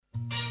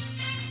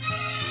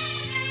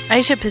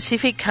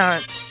Asia-Pacific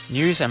Currents.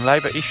 News and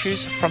labour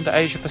issues from the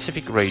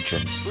Asia-Pacific region.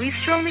 We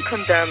strongly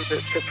condemn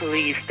the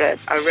police that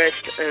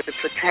arrest the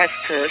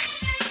protesters.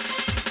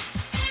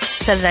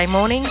 Saturday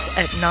mornings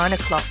at 9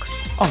 o'clock.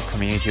 On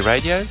Community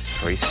Radio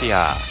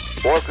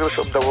 3CR. Workers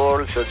of the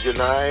world should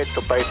unite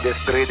to fight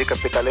this greedy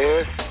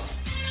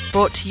capitalists.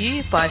 Brought to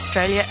you by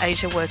Australia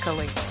Asia Worker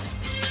Links.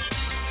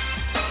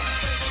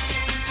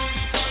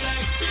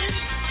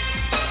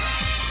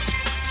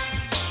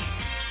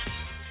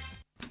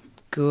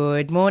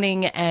 Good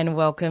morning and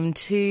welcome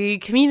to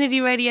Community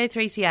Radio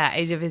 3CR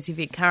Asia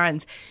Pacific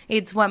Currents.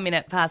 It's 1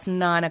 minute past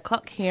 9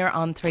 o'clock here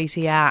on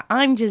 3CR.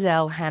 I'm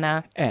Giselle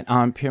Hanna. And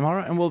I'm Pierre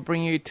Morrow, and we'll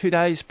bring you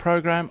today's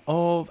program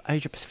of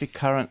Asia Pacific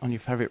Current on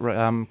your favourite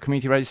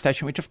community radio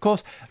station, which of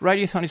course,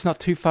 Radiothon is not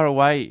too far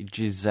away,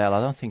 Giselle.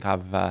 I don't think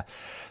I've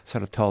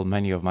sort of told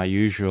many of my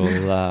usual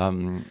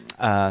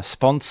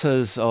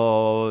sponsors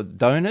or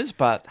donors,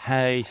 but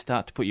hey,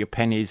 start to put your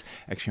pennies,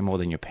 actually more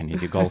than your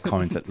pennies, your gold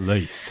coins at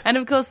least. And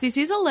of course, this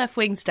is a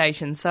left-wing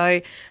station,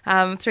 so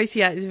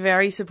 3CR is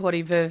very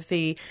supportive of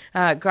the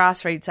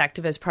grassroots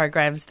activist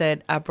programs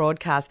that are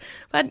broadcast.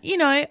 But, you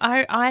know,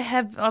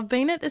 I've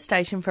been at the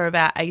station for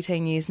about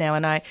 18 years now,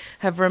 and I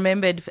have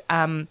remembered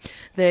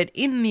that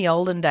in the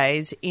olden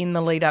days, in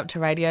the lead-up to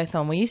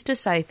Radiothon, we used to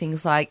say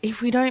things like,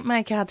 if we don't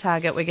make our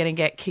target, we're going to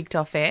get kicked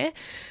off air.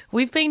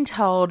 We've been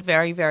told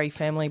very, very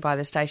firmly by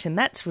the station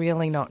that's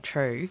really not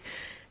true.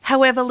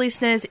 However,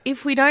 listeners,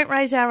 if we don't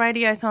raise our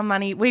Radiothon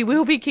money, we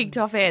will be kicked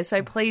off air,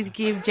 so please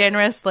give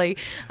generously.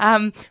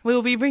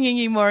 We'll be bringing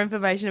you more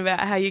information about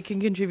how you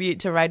can contribute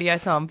to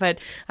Radiothon, but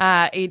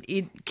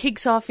it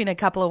kicks off in a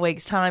couple of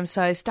weeks' time,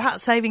 so start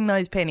saving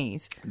those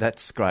pennies.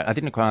 That's great. I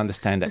didn't quite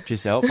understand that,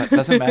 Giselle, but it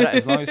doesn't matter.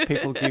 As long as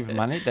people give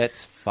money,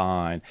 that's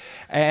fine.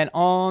 And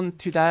on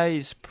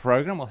today's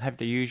program, we'll have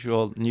the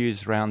usual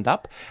news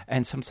roundup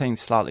and something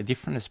slightly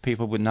different. As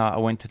people would know, I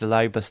went to the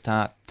Labour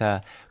Start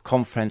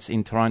conference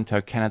in Toronto,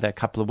 Canada a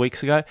couple of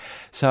weeks ago.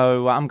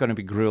 So I'm going to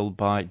be grilled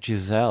by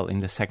Giselle in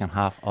the second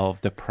half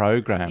of the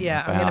program.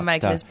 Yeah, I'm going to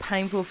make it as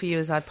painful for you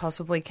as I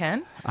possibly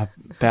can.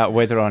 About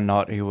whether or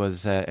not it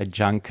was a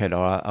junket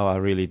or I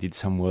really did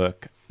some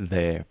work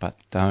there. But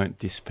don't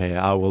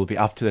despair. I will be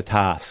up to the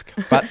task.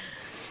 But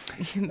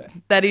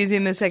that is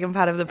in the second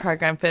part of the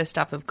program. First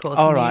up, of course,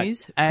 all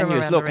news right. from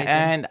around the region.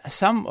 And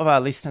some of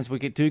our listeners, we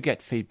do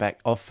get feedback.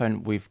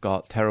 Often we've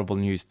got terrible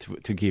news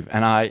to give.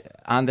 And I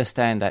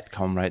understand that,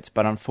 comrades,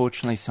 but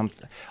unfortunately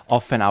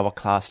often our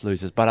class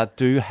loses. But I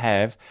do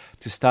have,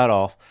 to start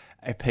off,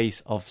 a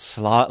piece of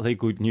slightly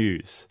good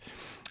news.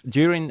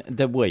 During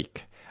the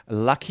week,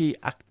 Lucky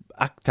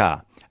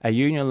Akhtar, a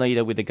union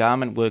leader with the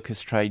Garment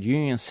Workers Trade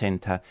Union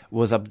Centre,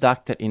 was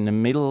abducted in the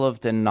middle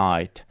of the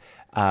night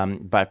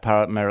by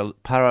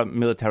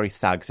paramilitary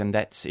thugs, and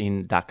that's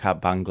in Dhaka,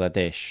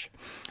 Bangladesh.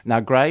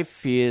 Now, grave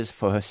fears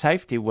for her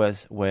safety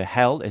were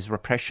held as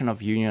repression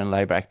of union and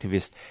labour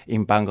activists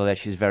in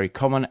Bangladesh is very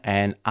common,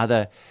 and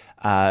other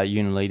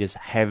union leaders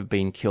have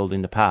been killed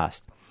in the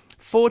past.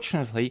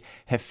 Fortunately,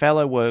 her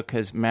fellow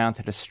workers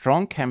mounted a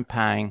strong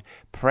campaign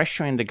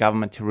pressuring the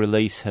government to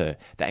release her.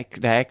 They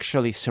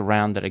actually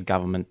surrounded a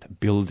government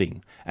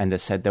building and they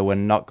said they were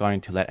not going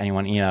to let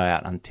anyone in or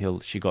out until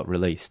she got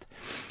released.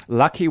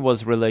 Lucky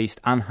was released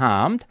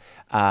unharmed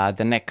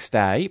the next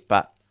day,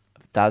 but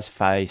does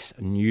face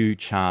new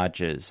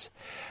charges.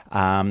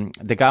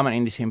 The garment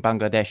industry in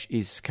Bangladesh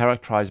is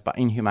characterised by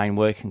inhumane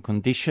working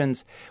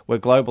conditions where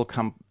global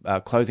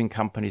clothing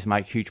companies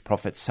make huge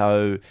profits.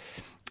 So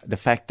the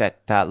fact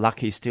that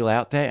Lucky is still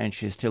out there and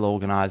she's still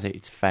organiser,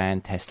 it's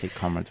fantastic,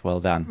 comrades.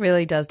 Well done.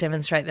 Really does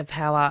demonstrate the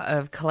power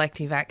of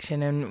collective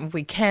action, and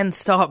we can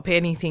stop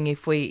anything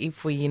if we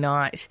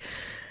unite.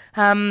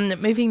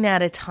 Moving now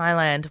to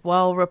Thailand.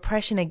 While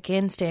repression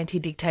against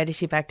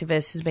anti-dictatorship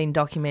activists has been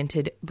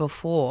documented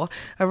before,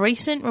 a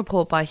recent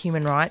report by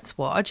Human Rights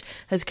Watch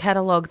has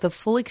catalogued the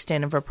full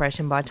extent of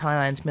repression by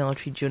Thailand's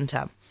military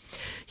junta.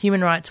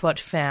 Human Rights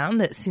Watch found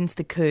that since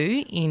the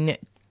coup in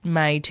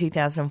May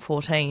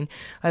 2014,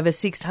 over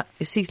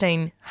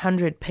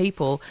 1,600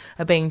 people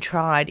are being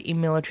tried in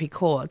military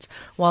courts,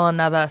 while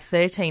another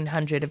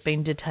 1,300 have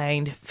been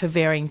detained for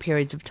varying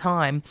periods of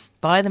time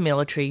by the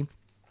military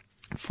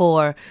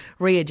for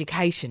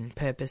re-education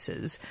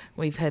purposes.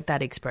 We've heard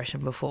that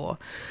expression before.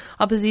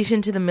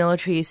 Opposition to the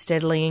military is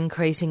steadily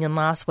increasing, and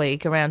last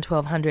week around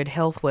 1,200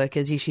 health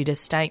workers issued a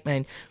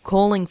statement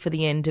calling for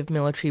the end of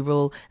military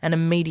rule and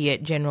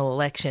immediate general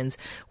elections.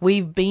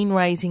 We've been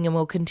raising and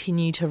will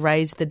continue to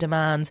raise the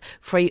demands: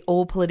 free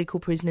all political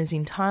prisoners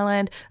in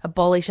Thailand,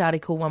 abolish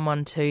Article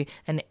 112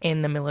 and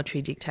end the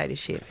military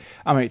dictatorship.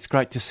 I mean, it's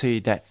great to see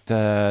that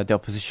the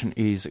opposition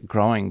is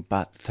growing,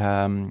 but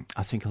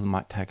I think it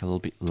might take a little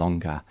bit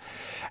longer.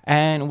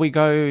 And we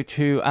go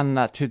to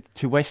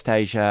West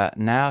Asia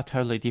now,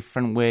 totally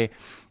different, where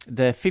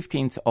the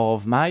 15th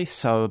of May,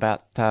 so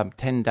about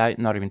 10 days,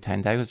 not even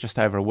 10 days, it was just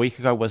over a week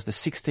ago, was the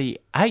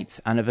 68th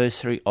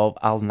anniversary of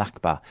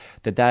Al-Nakba.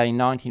 The day in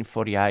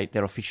 1948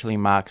 that officially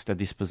marks the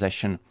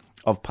dispossession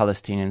of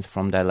Palestinians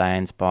from their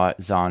lands by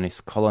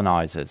Zionist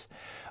colonizers.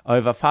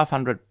 Over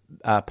 500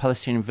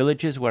 Palestinian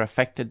villages were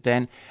affected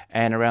then,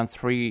 and around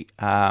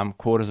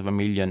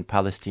 750,000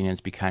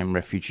 Palestinians became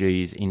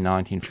refugees in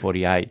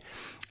 1948.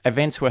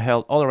 Events were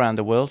held all around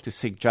the world to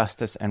seek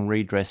justice and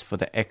redress for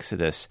the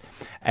exodus,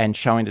 and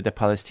showing that the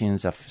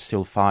Palestinians are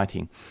still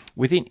fighting.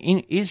 In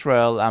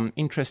Israel,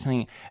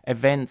 interestingly,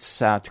 events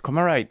to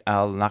commemorate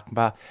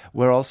Al-Nakba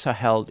were also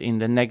held in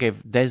the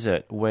Negev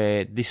desert,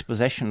 where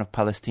dispossession of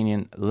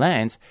Palestinian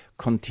lands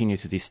continue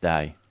to this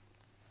day.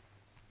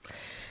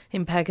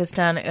 In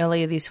Pakistan,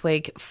 earlier this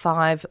week,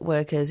 5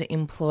 workers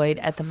employed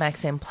at the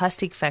Maxam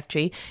plastic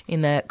factory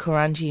in the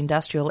Karachi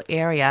industrial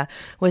area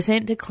were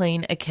sent to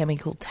clean a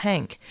chemical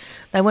tank.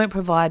 They weren't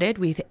provided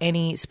with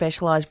any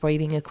specialised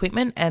breathing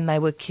equipment and they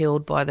were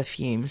killed by the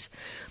fumes.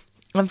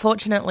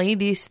 Unfortunately,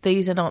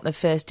 these are not the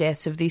first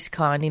deaths of this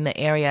kind in the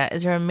area,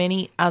 as there are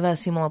many other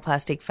similar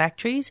plastic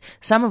factories,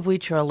 some of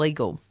which are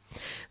illegal.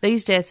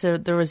 These deaths are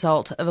the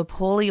result of a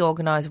poorly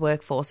organised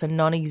workforce and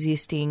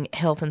non-existing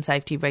health and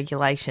safety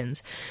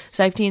regulations.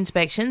 Safety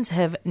inspections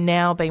have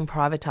now been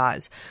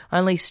privatised.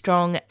 Only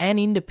strong and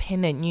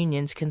independent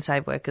unions can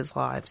save workers'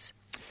 lives.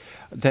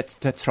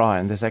 That's right,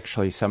 and there's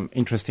actually some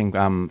interesting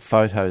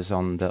photos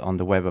on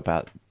the web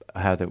about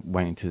how they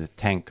went into the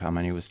tank. I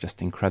mean, it was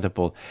just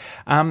incredible.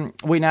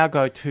 We now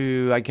go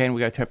to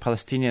a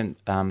Palestinian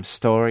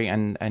story,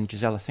 and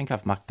Giselle, I think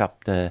I've mucked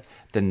up the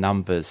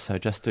numbers, so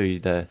just do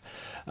the...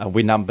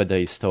 we number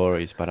these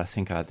stories, but I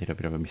think I did a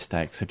bit of a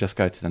mistake. So just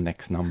go to the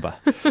next number,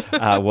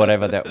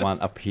 whatever that one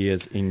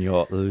appears in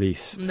your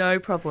list. No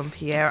problem,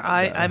 Pierre.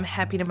 I'm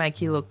happy to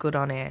make you look good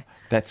on air.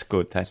 That's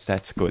good.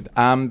 That's good.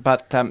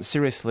 But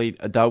seriously,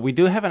 though, we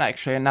do have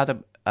another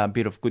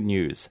bit of good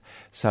news.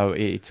 So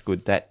it's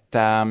good that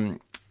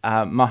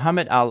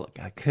Mohammed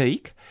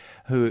Al-Qiq,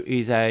 who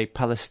is a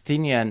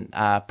Palestinian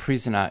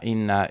prisoner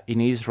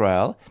in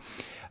Israel.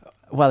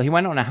 Well, he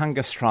went on a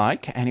hunger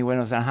strike, and he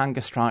went on a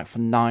hunger strike for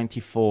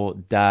 94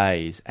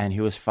 days, and he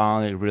was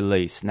finally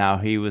released. Now,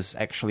 he was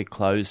actually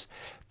close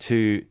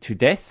to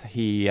death.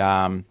 He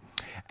was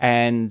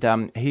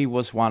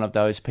one of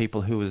those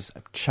people who was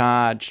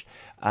charged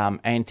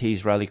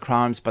anti-Israeli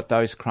crimes, but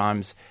those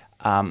crimes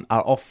are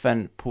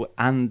often put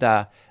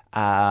under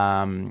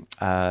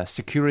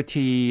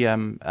security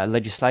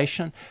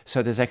legislation,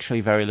 so there's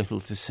actually very little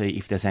to see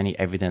if there's any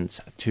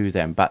evidence to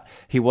them. But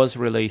he was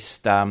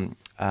released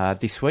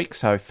this week,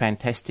 so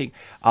fantastic.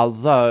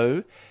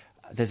 Although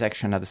there's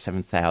actually another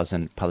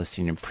 7,000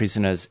 Palestinian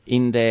prisoners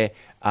in there,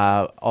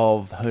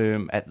 of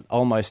whom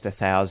almost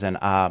 1,000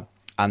 are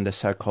under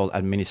so-called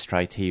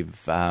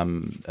administrative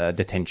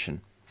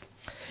detention.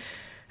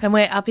 And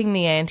we're upping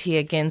the ante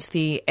against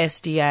the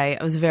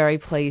SDA. I was very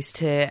pleased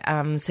to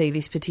see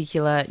this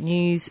particular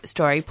news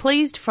story.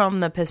 Pleased from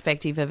the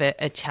perspective of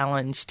a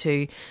challenge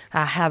to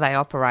how they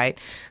operate.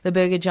 The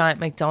burger giant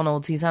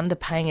McDonald's is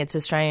underpaying its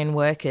Australian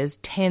workers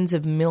tens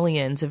of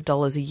millions of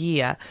dollars a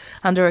year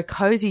under a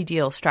cosy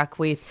deal struck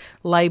with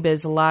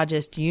Labor's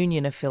largest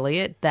union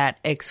affiliate that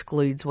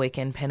excludes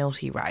weekend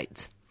penalty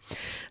rates.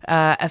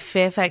 A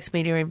Fairfax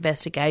media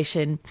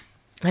investigation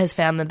has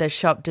found that the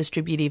Shop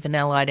Distributive and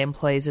Allied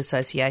Employees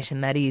Association,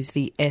 that is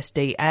the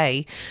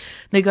SDA,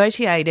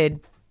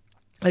 negotiated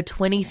a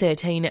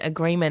 2013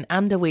 agreement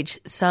under which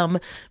some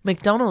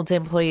McDonald's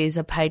employees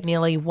are paid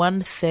nearly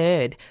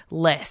 1/3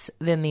 less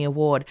than the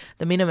award,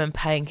 the minimum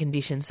pay and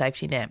condition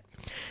safety net.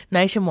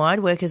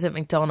 Nationwide, workers at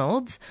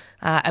McDonald's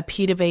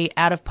appear to be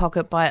out of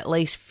pocket by at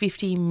least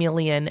 $50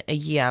 million a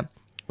year.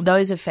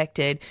 Those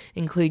affected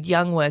include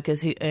young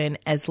workers who earn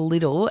as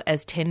little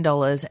as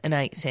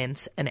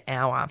 $10.08 an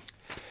hour.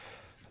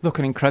 Look,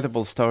 an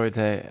incredible story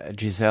there,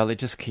 Giselle. It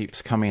just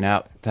keeps coming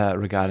out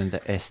regarding the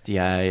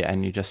SDA,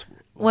 and you just...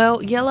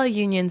 Well, yellow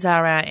unions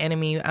are our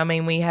enemy. I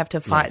mean, we have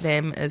to fight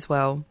them as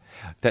well.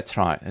 That's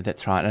right.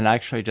 And I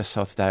actually just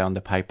saw today on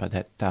the paper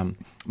that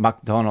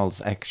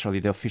McDonald's, actually,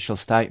 the official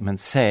statement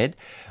said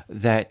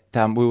that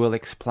we will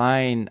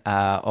explain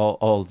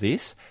all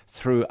this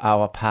through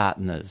our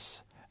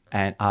partners,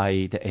 and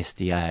i.e. the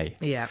SDA.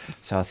 Yeah.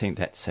 So I think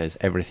that says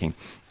everything.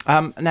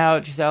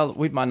 Now, Giselle,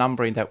 with my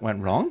numbering, that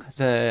went wrong.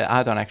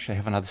 I don't actually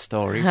have another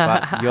story,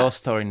 but your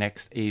story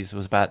next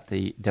was about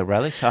the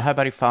rally. So how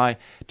about if I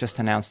just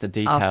announce the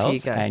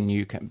details, and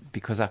you can,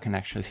 because I can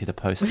actually see the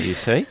poster, you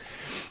see.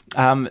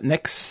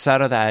 Next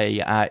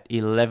Saturday at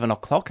 11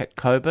 o'clock at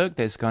Coburg,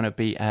 there's going to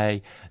be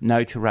a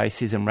No to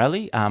Racism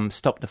rally.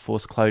 Stop the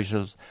forced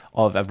closures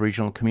of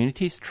Aboriginal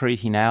communities.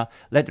 Treaty now.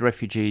 Let the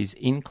refugees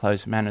in.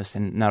 Close Manus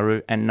and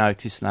Nauru, and No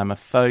to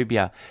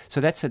Islamophobia. So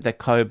that's at the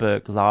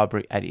Coburg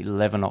Library at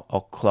 11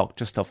 o'clock,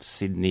 just off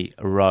Sydney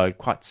Road,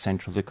 quite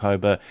central to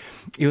Coburg.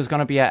 It was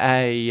going to be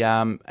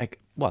a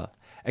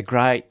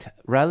great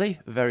rally,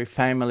 a very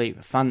family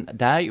fun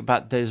day,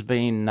 but there's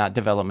been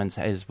developments,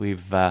 as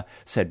we've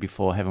said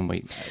before, haven't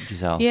we,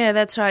 Giselle? Yeah,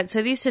 that's right.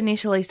 So this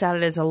initially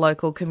started as a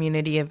local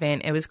community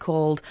event. It was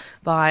called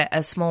by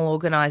a small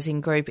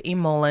organising group in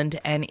Moreland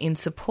and in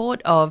support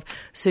of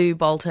Sue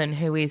Bolton,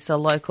 who is the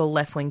local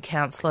left-wing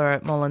councillor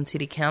at Moreland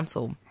City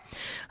Council.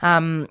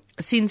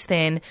 Since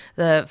then,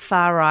 the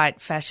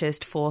far-right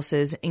fascist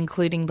forces,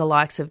 including the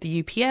likes of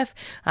the UPF,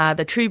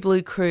 the True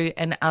Blue Crew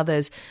and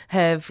others,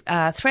 have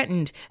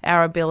threatened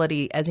our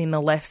ability, as in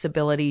the left's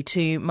ability,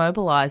 to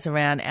mobilise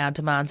around our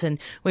demands, and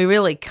we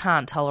really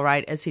can't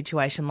tolerate a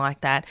situation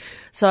like that.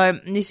 So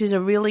this is a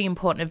really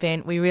important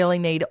event. We really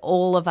need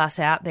all of us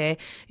out there.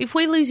 If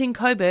we lose in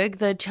Coburg,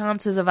 the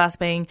chances of us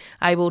being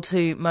able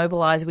to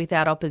mobilise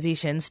without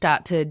opposition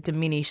start to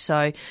diminish.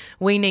 So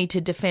we need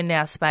to defend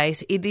our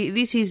space.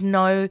 This is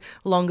no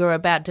longer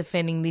about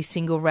defending this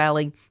single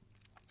rally.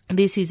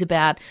 This is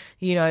about,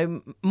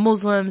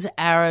 Muslims,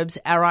 Arabs,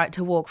 our right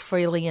to walk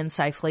freely and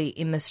safely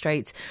in the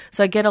streets.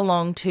 So get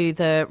along to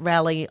the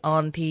rally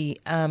on the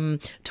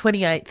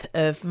 28th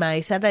of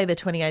May, Saturday the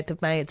 28th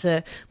of May. It's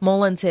a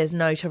Moreland Says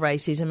No to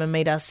Racism, and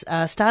meet us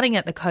starting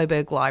at the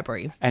Coburg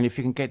Library. And if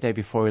you can get there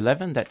before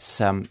 11, that's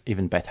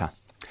even better.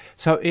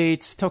 So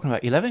it's talking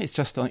about 11. It's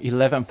just on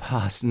 11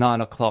 past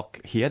 9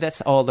 o'clock here.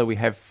 That's all that we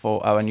have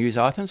for our news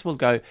items. We'll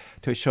go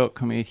to a short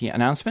community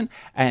announcement,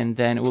 and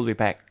then we'll be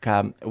back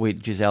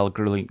with Giselle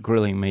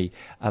grilling me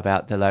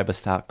about the Labor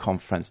Start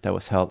conference that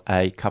was held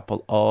a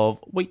couple of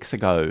weeks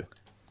ago.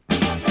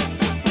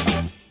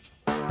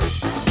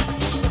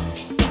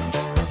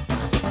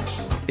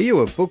 Are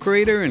you a book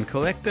reader and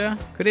collector?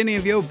 Could any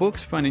of your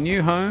books find a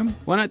new home?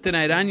 Why not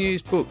donate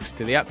unused books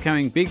to the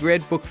upcoming Big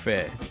Red Book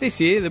Fair? This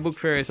year, the book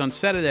fair is on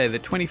Saturday the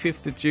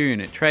 25th of June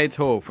at Trades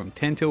Hall from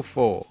 10 till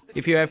 4.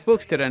 If you have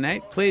books to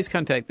donate, please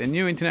contact the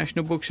New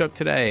International Bookshop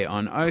today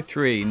on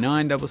 03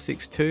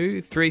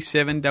 9662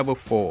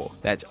 3744.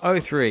 That's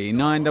 03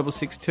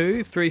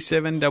 9662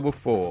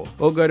 3744.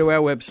 Or go to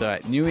our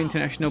website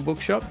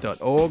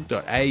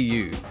newinternationalbookshop.org.au.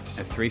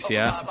 A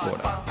 3CR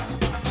supporter.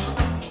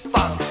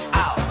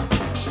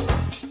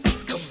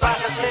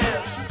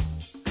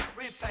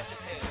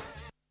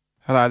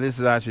 Hello, this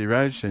is Archie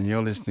Roach, and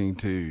you're listening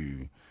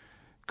to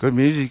good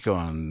music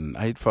on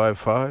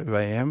 855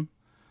 AM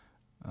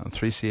on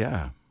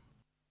 3CR.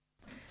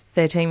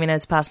 13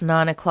 minutes past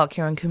 9 o'clock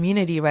here on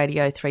Community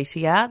Radio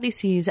 3CR.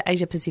 This is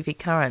Asia Pacific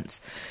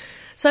Currents.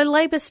 So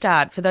Labor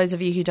Start, for those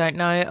of you who don't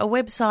know, a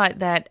website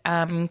that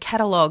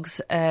catalogues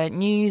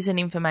news and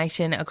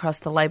information across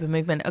the labour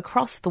movement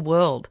across the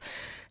world,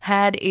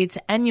 had its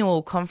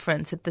annual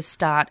conference at the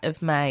start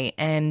of May,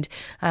 and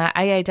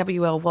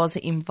AAWL was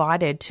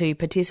invited to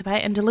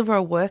participate and deliver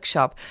a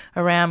workshop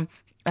around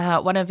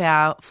one of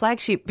our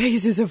flagship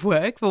pieces of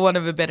work, for want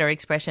of a better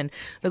expression,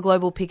 the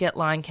Global Picket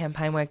Line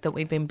campaign work that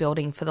we've been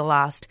building for the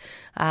last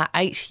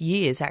 8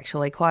 years,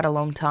 actually, quite a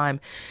long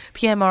time.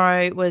 Pierre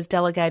Moreau was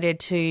delegated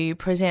to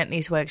present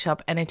this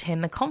workshop and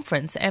attend the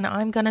conference, and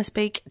I'm going to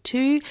speak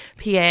to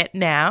Pierre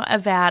now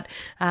about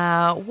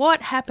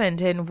what happened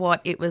and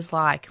what it was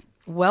like.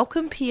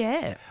 Welcome,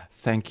 Pierre.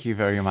 Thank you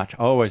very much.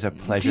 Always a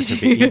pleasure to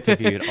be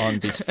interviewed on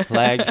this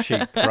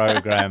flagship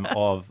program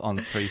on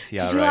 3CR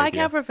Radio. Did you like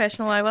how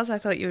professional I was? I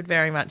thought you would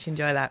very much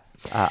enjoy that.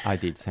 I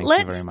did. Thank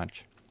you very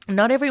much.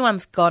 Not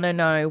everyone's going to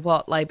know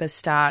what Labor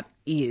Start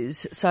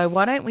is, so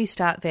why don't we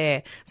start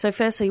there? So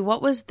firstly,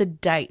 what was the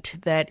date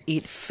that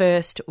it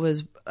first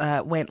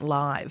went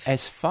live?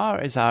 As far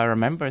as I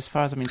remember, as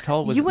far as I've been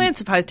told... You weren't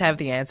supposed to have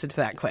the answer to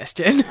that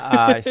question.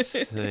 I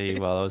see.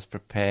 Well, I was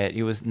prepared.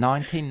 It was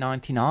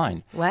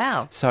 1999.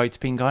 Wow. So it's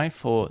been going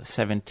for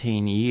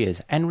 17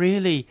 years. And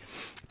really,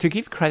 to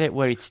give credit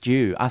where it's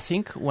due, I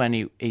think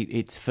when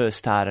it first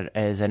started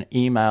as an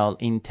email,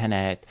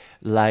 internet,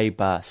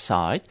 labour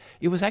site,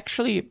 it was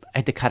actually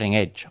at the cutting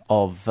edge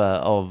of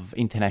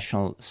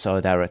international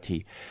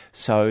solidarity.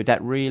 So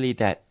that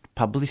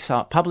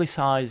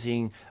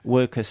publicising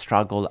workers'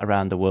 struggle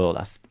around the world,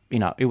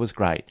 it was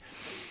great.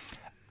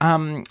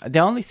 The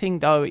only thing,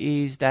 though,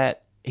 is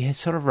that it has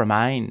sort of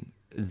remained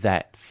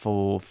that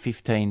for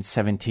 15,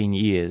 17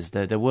 years.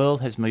 The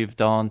world has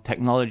moved on,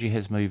 technology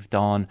has moved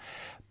on,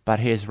 but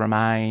it has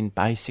remained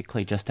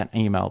basically just an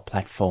email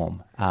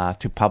platform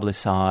to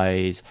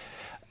publicise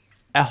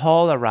a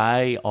whole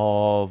array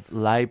of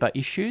labour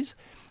issues.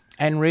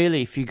 And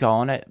really, if you go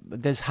on it,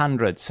 there's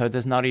hundreds, so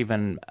there's not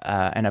even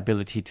an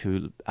ability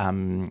to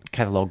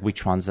catalogue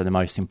which ones are the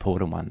most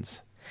important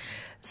ones.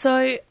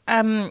 So,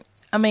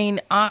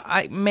 many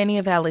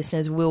of our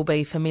listeners will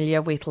be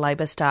familiar with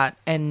Labor Start,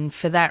 and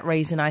for that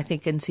reason I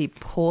think it's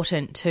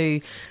important to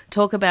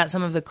talk about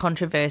some of the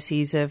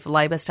controversies of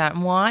Labor Start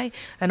and why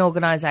an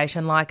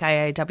organisation like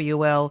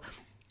AAWL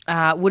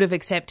would have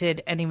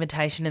accepted an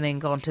invitation and then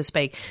gone to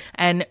speak.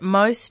 And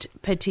most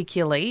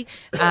particularly,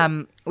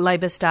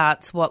 Labor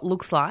Start's what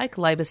looks like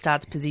Labor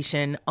Start's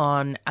position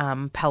on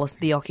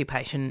the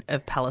occupation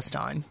of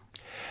Palestine.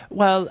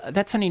 Well,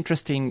 that's an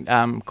interesting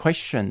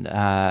question,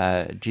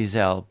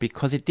 Giselle,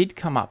 because it did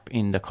come up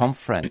in the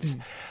conference,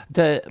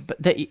 but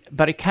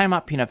it came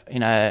up in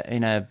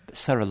a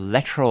sort of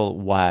lateral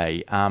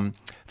way.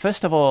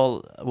 First of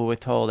all, we were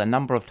told a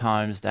number of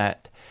times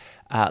that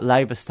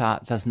Labor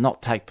Start does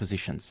not take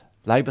positions.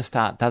 Labor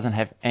Start doesn't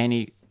have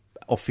any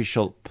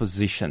official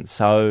position.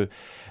 So,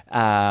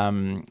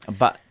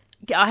 but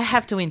I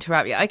have to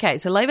interrupt you. Okay,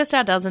 so Labor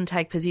Start doesn't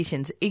take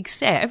positions,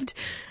 except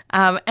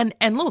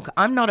And look,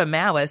 I'm not a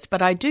Maoist,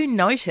 but I do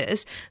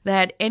notice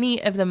that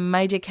any of the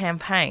major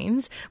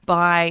campaigns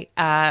by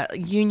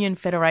union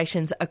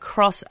federations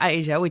across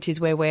Asia, which is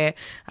where we're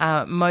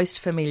most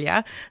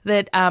familiar,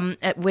 that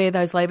where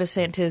those labour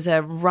centres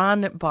are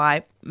run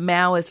by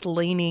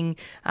Maoist-leaning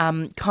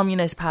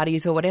communist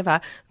parties or whatever,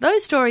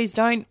 those stories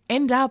don't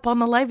end up on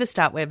the Labour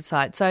Start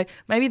website. So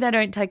maybe they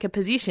don't take a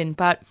position,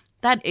 but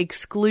that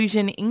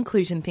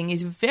exclusion-inclusion thing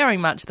is very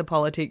much the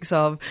politics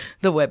of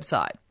the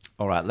website.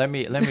 All right, let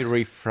me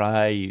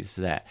rephrase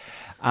that.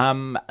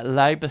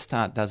 Labour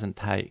Start doesn't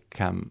take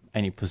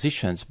any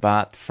positions,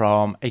 but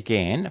from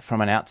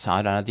an outside,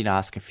 and I did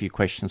ask a few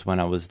questions when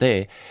I was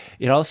there,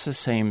 it also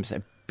seems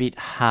a bit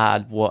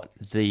hard what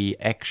the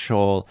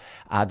actual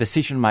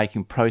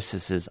decision-making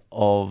processes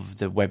of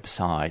the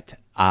website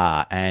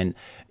are. And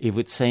it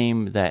would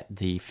seem that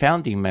the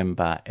founding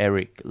member,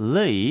 Eric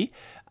Lee,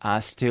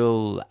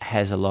 still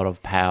has a lot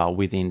of power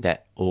within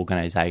that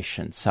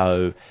organisation.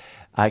 So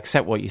I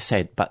accept what you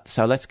said, but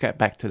so let's get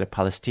back to the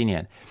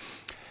Palestinian.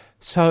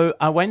 So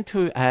I went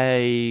to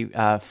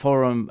a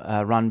forum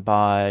run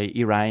by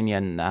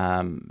Iranian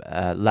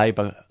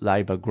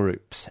labour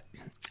groups,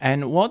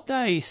 and what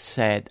they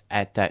said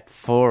at that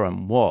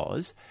forum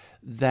was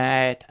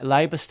that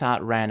Labour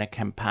Start ran a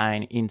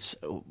campaign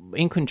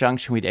in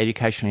conjunction with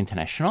Education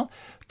International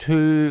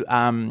to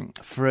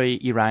free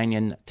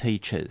Iranian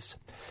teachers.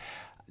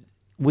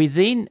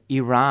 Within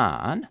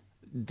Iran,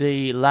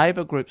 the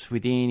labour groups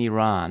within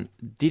Iran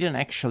didn't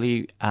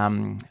actually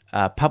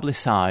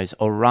publicise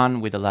or run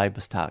with the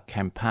Labour Start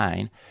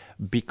campaign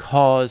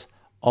because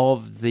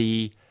of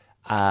the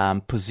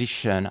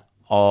position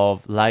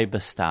of Labour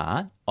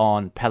Start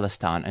on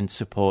Palestine and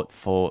support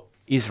for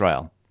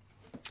Israel.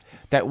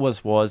 That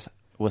was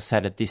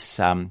said at this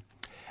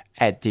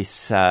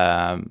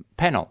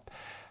panel.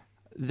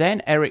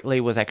 Then Eric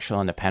Lee was actually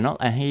on the panel,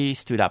 and he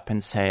stood up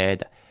and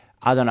said,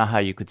 "I don't know how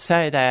you could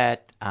say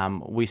that.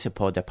 We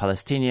support the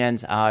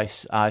Palestinians.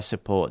 I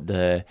support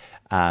the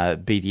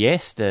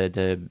BDS,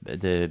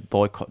 the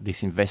boycott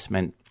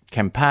disinvestment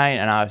campaign,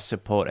 and I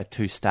support a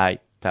two-state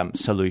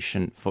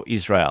solution for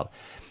Israel."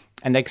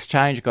 And the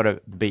exchange got a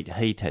bit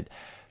heated.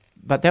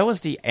 But that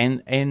was the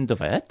end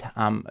of it.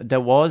 There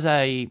was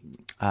a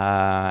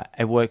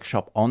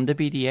workshop on the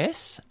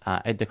BDS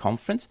at the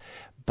conference,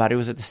 but it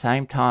was at the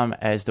same time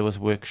as there was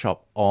a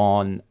workshop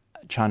on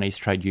Chinese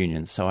trade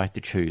unions. So I had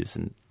to choose,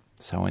 and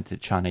so I went to the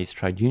Chinese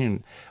trade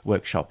union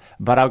workshop.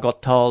 But I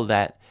got told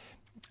that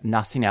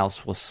nothing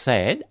else was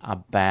said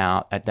at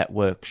that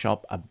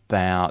workshop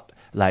about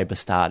Labour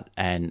Start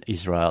and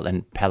Israel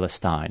and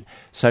Palestine.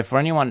 So for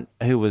anyone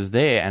who was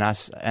there, and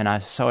I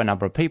saw a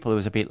number of people, it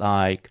was a bit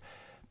like,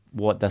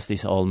 what does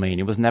this all mean?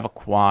 It was never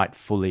quite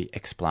fully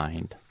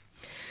explained.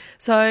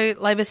 So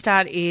Labour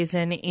Start is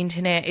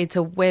it's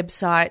a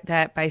website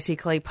that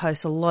basically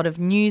posts a lot of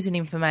news and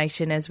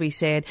information, as we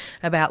said,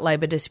 about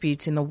labour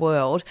disputes in the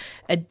world.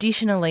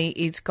 Additionally,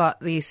 it's got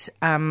this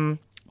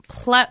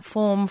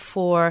platform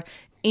for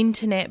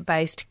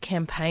internet-based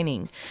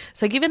campaigning.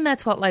 So given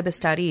that's what Labour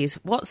Start is,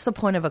 what's the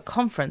point of a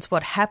conference?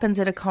 What happens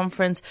at a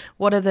conference?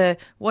 What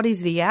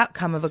is the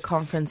outcome of a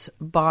conference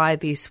by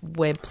this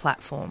web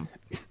platform?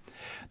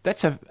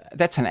 That's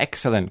an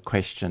excellent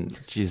question,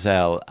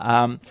 Giselle.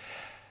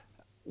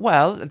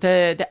 Well,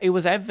 it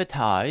was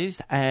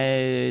advertised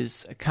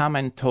as come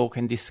and talk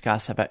and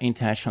discuss about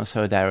international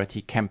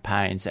solidarity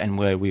campaigns and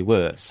where we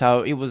were.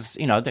 So it was,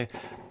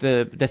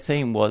 the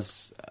theme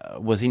was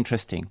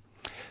interesting.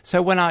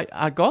 So when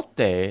I got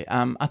there,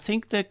 I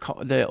think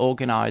the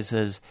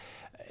organisers,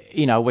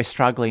 were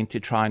struggling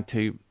to trying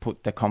to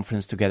put the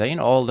conference together,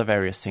 all the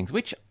various things,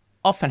 which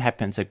often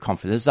happens at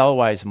conferences. There's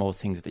always more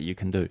things that you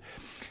can do.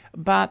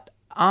 But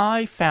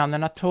I found,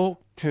 and I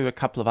talked to a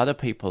couple of other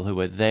people who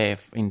were there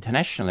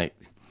internationally,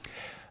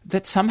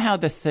 that somehow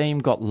the theme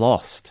got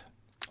lost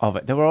of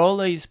it. There were all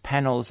these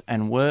panels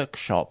and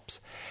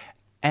workshops,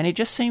 and it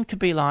just seemed to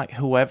be like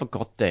whoever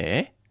got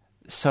there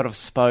sort of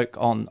spoke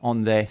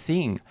on their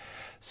thing.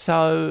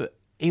 So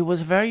it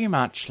was very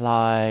much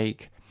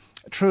like,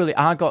 truly,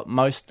 I got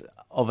most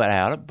of it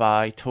out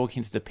by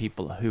talking to the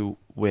people who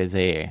were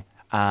there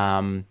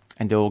and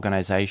the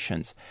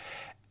organisations.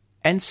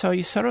 And so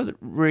you sort of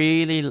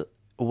really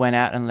went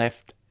out and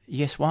left,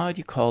 yes, why would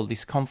you call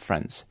this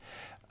conference?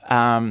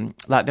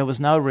 There was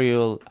no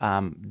real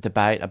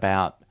debate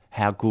about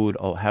how good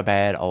or how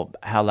bad or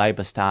how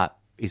Labour Start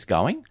is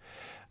going,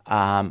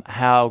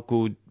 how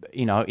good,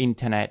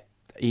 internet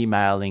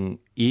emailing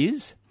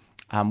is,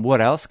 what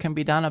else can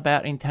be done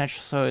about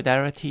international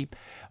solidarity,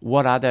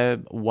 what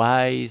other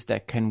ways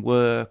that can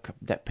work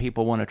that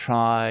people want to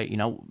try,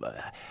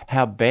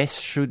 how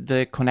best should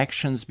the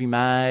connections be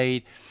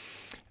made.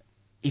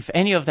 If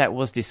any of that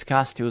was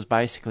discussed, it was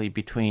basically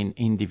between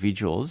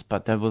individuals,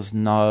 but there was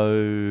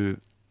no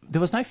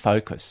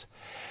focus,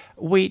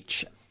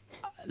 which,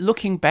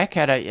 looking back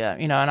at it,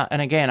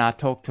 and again, I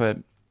talked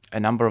to a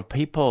number of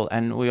people,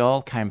 and we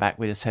all came back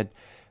with and said,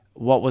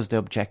 what was the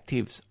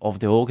objectives of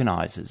the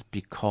organisers?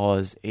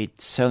 Because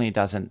it certainly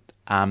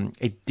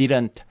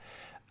didn't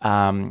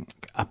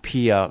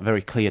appear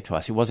very clear to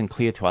us. It wasn't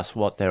clear to us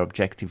what their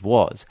objective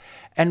was,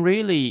 and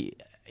really,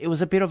 it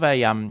was a bit of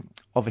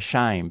a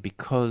shame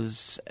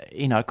because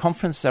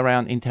conferences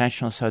around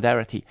international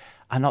solidarity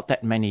are not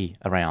that many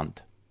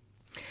around.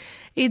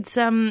 It's,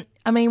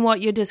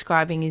 what you're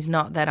describing is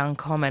not that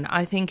uncommon.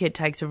 I think it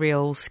takes a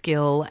real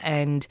skill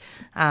and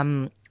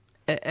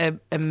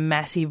a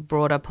massive,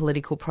 broader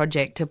political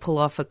project to pull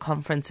off a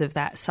conference of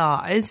that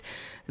size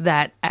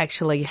that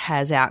actually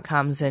has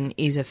outcomes and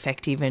is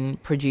effective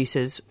and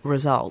produces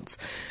results.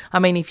 I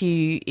mean, if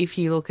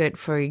you look at,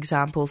 for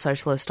example,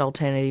 Socialist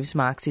Alternatives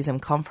Marxism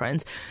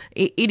Conference,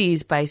 it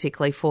is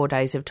basically 4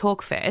 days of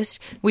Talkfest,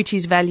 which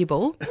is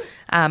valuable,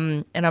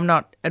 and I'm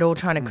not at all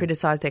trying to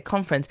criticise their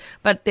conference,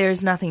 but there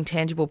is nothing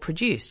tangible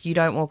produced. You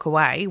don't walk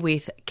away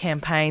with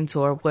campaigns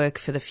or work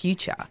for the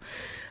future.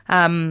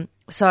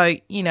 So,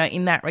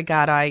 in that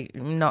regard,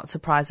 I'm not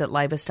surprised that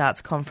Labor Start's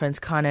conference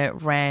kind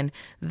of ran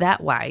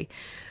that way.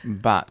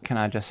 But can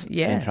I just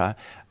intro?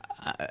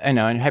 I'm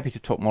happy to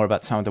talk more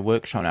about some of the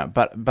workshop now,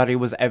 but it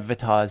was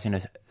advertised in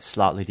a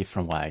slightly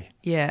different way.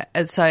 Yeah,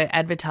 so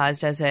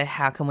advertised as a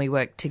how can we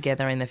work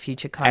together in the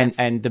future kind of...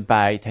 And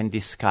debate and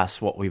discuss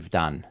what we've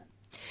done.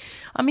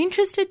 I'm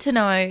interested to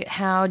know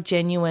how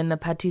genuine the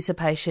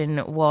participation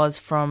was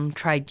from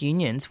trade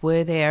unions.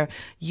 Were there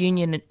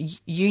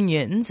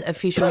unions,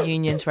 official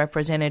unions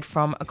represented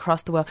from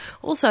across the world?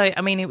 Also,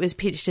 it was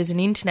pitched as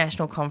an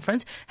international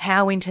conference.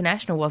 How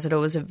international was it? Or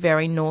was it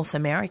very North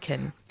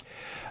American?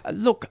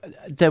 Look,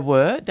 there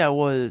were.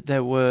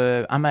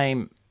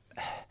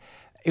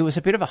 It was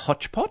a bit of a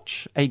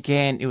hodgepodge.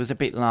 Again, it was a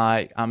bit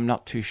like, I'm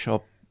not too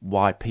sure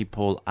why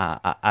people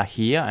are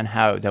here and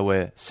how they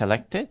were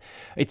selected.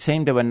 It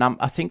seemed there were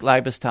I think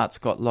Labor Start's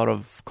got a lot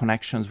of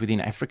connections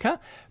within Africa,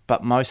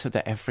 but most of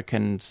the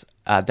Africans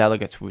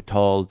delegates were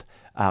told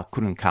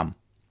couldn't come.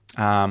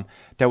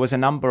 There was a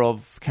number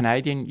of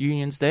Canadian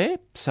unions there,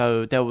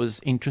 so that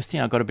was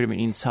interesting. I got a bit of an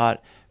insight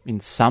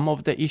in some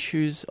of the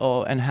issues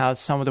and how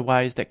some of the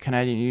ways that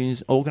Canadian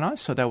unions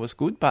organise, so that was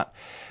good. But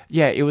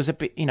yeah, it was a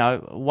bit,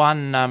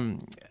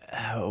 one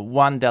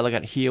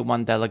delegate here,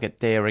 one delegate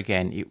there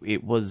again.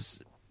 It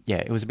was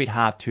a bit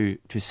hard to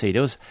see.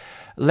 There was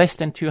less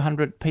than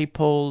 200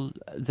 people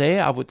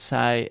there. I would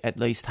say at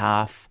least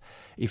half,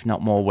 if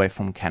not more, were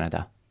from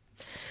Canada.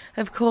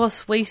 Of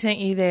course, we sent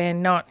you there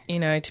not,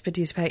 to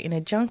participate in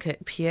a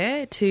junket,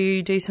 Pierre,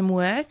 to do some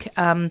work,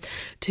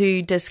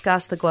 to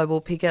discuss the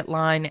global picket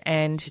line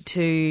and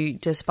to,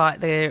 despite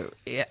the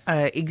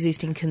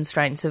existing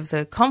constraints of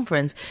the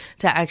conference,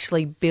 to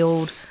actually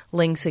build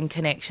links and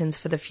connections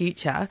for the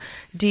future.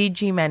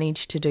 Did you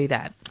manage to do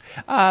that?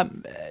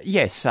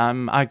 Yes,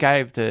 I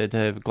gave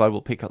the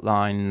Global Picket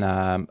Line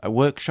a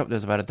workshop.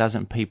 There's about a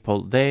dozen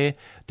people there.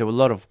 There were a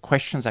lot of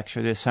questions,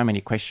 actually. There's so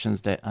many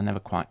questions that I never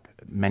quite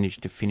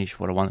managed to finish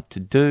what I wanted to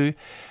do.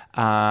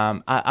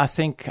 I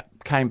think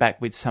came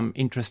back with some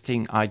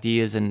interesting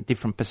ideas and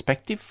different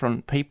perspective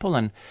from people,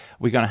 and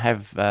we're going to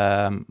have,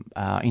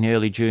 in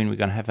early June, we're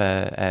going to have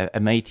a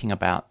meeting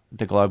about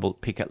the Global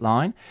Picket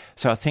Line.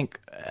 So I think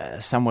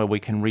somewhere we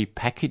can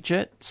repackage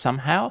it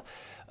somehow.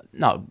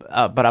 No,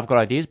 but I've got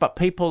ideas. But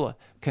people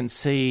can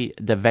see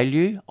the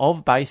value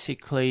of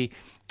basically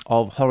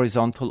of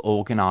horizontal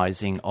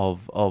organising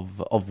of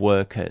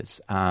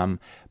workers.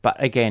 But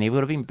again, it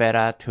would have been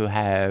better to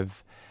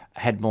have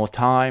had more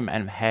time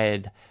and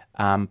had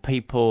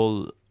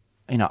people,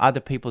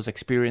 other people's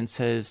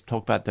experiences,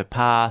 talk about the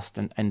past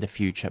and the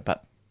future.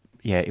 But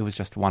yeah, it was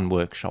just one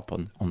workshop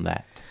on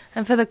that.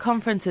 And for the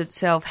conference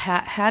itself,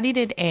 how did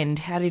it end?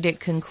 How did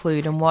it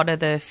conclude? And what are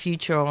the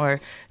future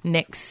or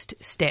next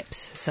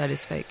steps, so to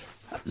speak?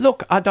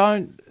 Look, I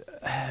don't...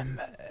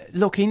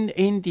 Look,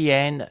 in the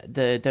end,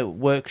 the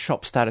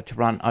workshop started to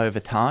run over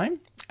time.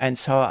 And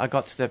so I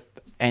got to the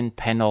end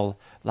panel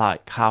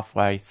like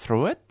halfway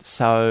through it.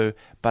 So,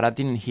 but I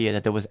didn't hear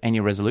that there was any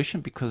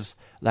resolution because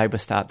Labor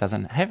Start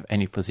doesn't have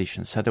any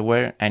position. So there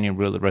weren't any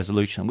real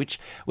resolution, which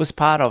was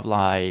part of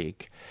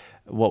like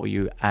what were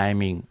you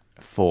aiming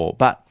for.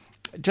 But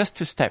just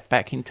to step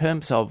back in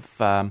terms of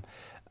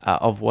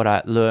what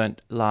I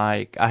learned,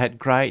 like I had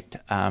great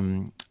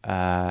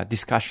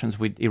discussions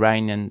with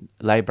Iranian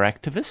labour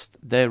activists.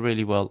 They're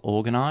really well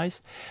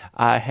organised.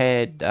 I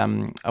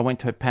went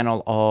to a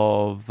panel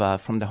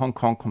of from the Hong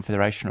Kong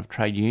Confederation of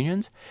Trade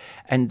Unions,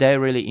 and they're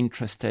really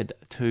interested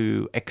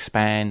to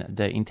expand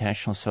the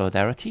international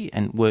solidarity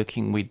and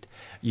working with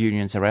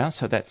unions around.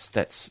 So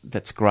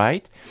that's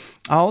great.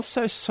 I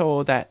also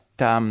saw that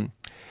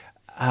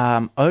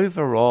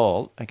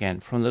overall, again,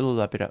 from a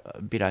little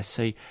bit I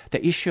see,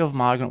 the issue of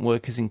migrant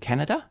workers in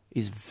Canada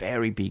is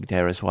very big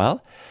there as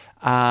well.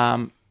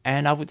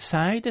 And I would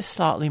say they're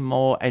slightly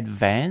more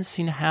advanced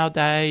in how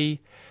they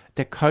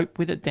cope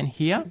with it than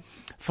here.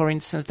 For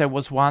instance, there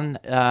was one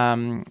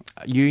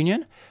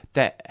union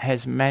that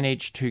has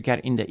managed to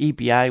get in the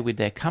EBA with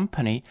their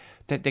company,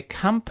 that the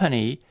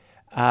company,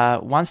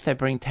 once they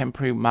bring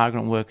temporary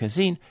migrant workers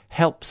in,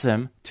 helps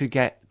them to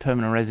get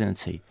permanent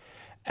residency.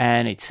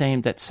 And it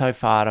seemed that so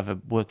far out of a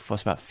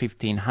workforce about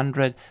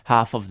 1,500,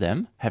 half of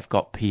them have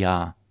got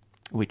PR.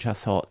 which I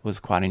thought was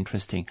quite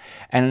interesting.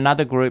 And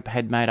another group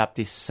had made up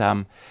this,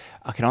 I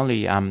can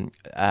only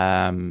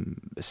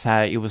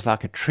say it was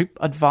like a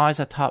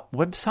TripAdvisor type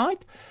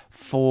website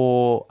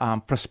for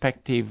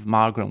prospective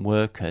migrant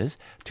workers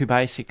to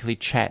basically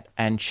chat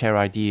and share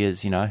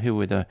ideas, who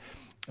were the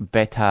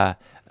better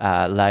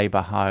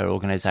labour hire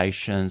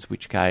organisations,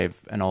 which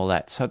gave and all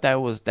that. So that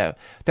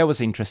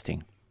was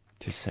interesting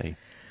to see.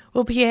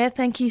 Well, Pierre,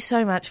 thank you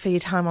so much for your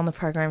time on the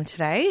program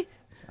today.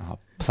 Oh,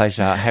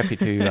 pleasure. Happy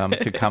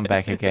to come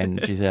back again,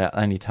 Giselle,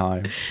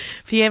 anytime.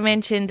 Pierre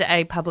mentioned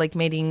a public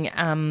meeting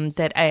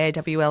that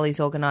AAWL is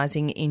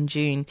organising in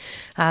June.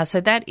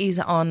 So that is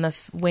on the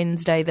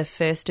Wednesday, the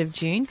 1st of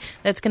June.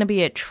 That's going to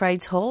be at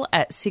Trades Hall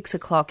at 6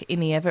 o'clock in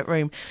the Everett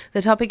Room.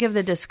 The topic of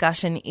the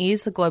discussion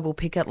is the Global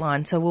Picket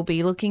Line. So we'll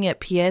be looking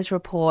at Pierre's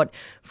report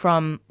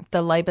from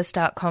the Labour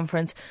Start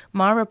Conference,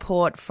 my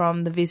report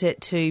from the visit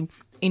to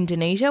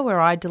Indonesia,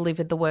 where I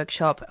delivered the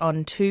workshop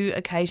on 2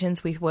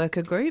 occasions with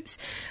worker groups,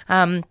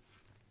 and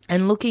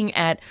looking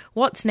at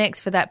what's next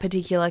for that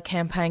particular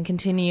campaign,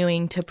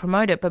 continuing to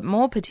promote it, but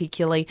more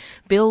particularly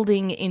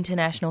building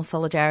international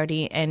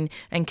solidarity and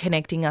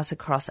connecting us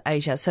across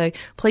Asia. So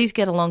please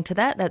get along to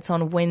that. That's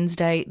on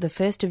Wednesday, the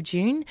 1st of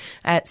June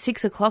at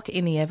 6 o'clock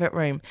in the Everett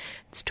Room.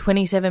 It's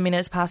 27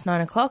 minutes past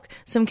 9 o'clock.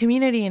 Some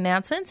community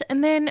announcements,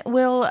 and then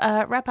we'll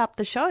wrap up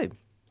the show.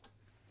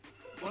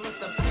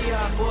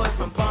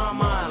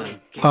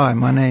 Hi,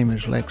 my name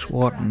is Lex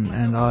Wharton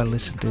and I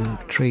listen to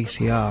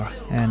 3CR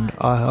and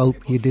I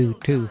hope you do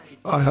too.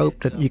 I hope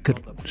that you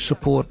could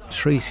support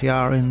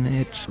 3CR in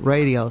its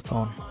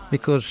radiothon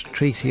because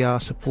 3CR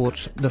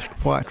supports the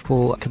fight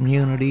for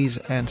communities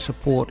and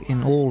support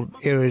in all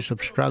areas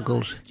of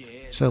struggles.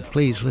 So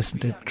please listen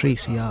to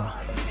 3CR.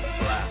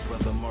 Black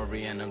brother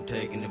Murray and I'm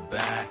taking it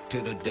back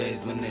to the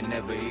days when they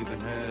never even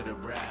heard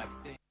of rap.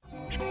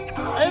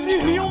 Every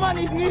human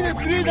is needed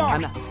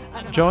freedom.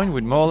 Join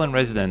with Moreland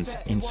residents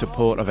in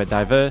support of a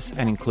diverse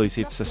and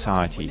inclusive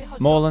society.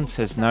 Moreland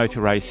says no to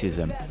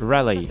racism.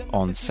 Rally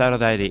on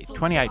Saturday the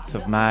 28th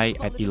of May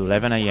at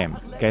 11 a.m.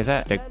 Gather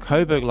at the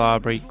Coburg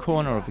Library,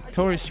 corner of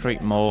Victoria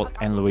Street Mall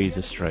and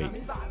Louisa Street.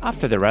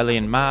 After the rally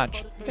and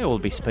march, there will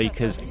be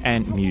speakers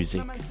and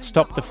music.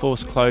 Stop the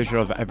forced closure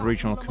of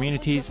Aboriginal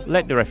communities,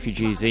 let the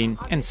refugees in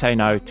and say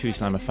no to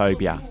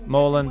Islamophobia.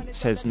 Moreland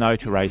says no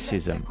to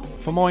racism.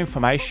 For more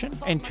information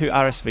and to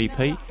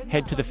RSVP,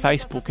 head to the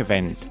Facebook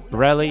event.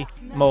 Rally,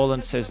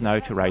 Moreland says no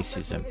to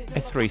racism.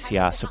 A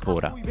 3CR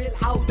supporter.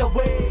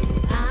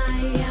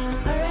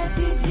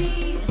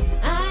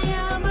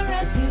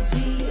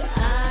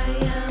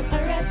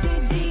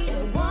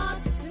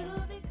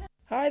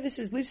 Hi, this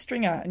is Liz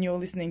Stringer and you're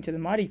listening to the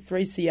mighty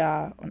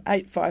 3CR on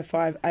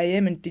 855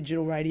 AM and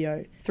digital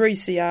radio,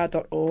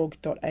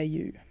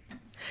 3cr.org.au.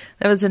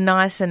 That was a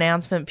nice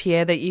announcement,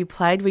 Pierre, that you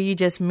played. Were you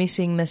just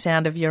missing the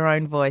sound of your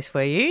own voice,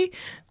 were you?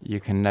 You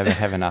can never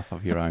have enough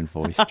of your own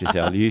voice,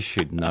 Giselle. You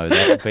should know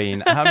that.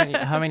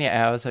 How many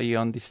hours are you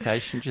on this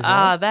station,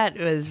 Giselle? That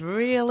was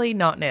really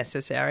not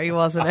necessary,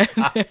 wasn't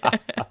it?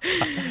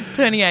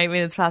 28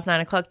 minutes past 9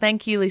 o'clock.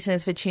 Thank you,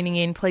 listeners, for tuning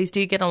in. Please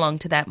do get along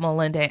to that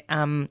Moreland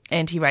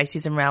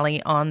anti-racism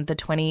rally on the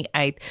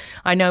 28th.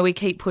 I know we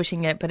keep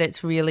pushing it, but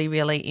it's really,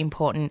 really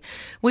important.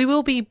 We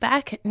will be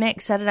back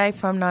next Saturday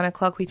from 9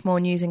 o'clock with more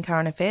news and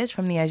current affairs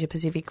from the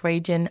Asia-Pacific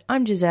region.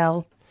 I'm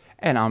Giselle.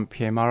 And I'm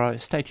Pierre Morrow.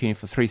 Stay tuned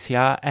for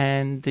 3CR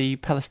and the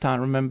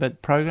Palestine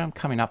Remembered program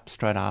coming up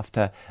straight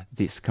after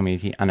this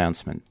community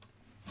announcement.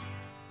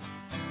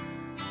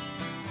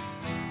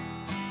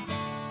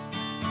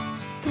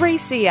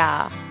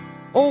 3CR,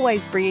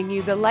 always bringing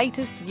you the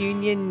latest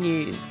union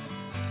news.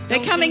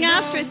 They're coming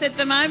after us at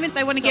the moment.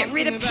 They want to get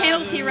rid of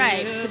penalty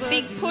rates, the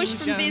big push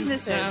from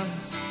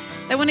businesses.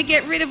 They want to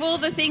get rid of all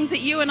the things that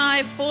you and I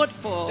have fought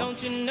for.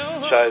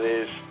 So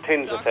there's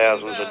tens of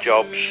thousands of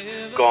jobs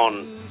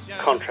gone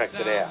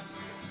contracted out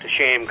to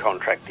sham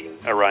contracting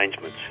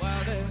arrangements.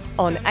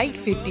 On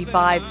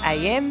 8:55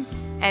 AM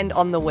and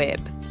on the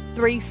web,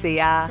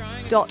 3cr.org.au.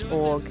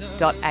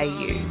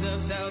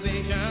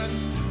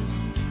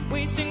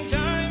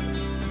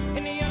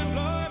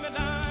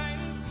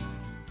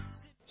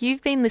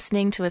 You've been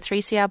listening to a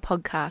 3CR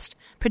podcast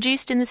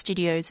produced in the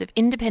studios of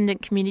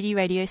independent community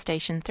radio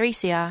station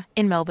 3CR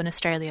in Melbourne,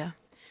 Australia.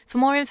 For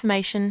more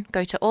information,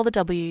 go to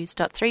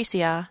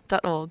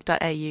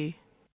allthews.3cr.org.au.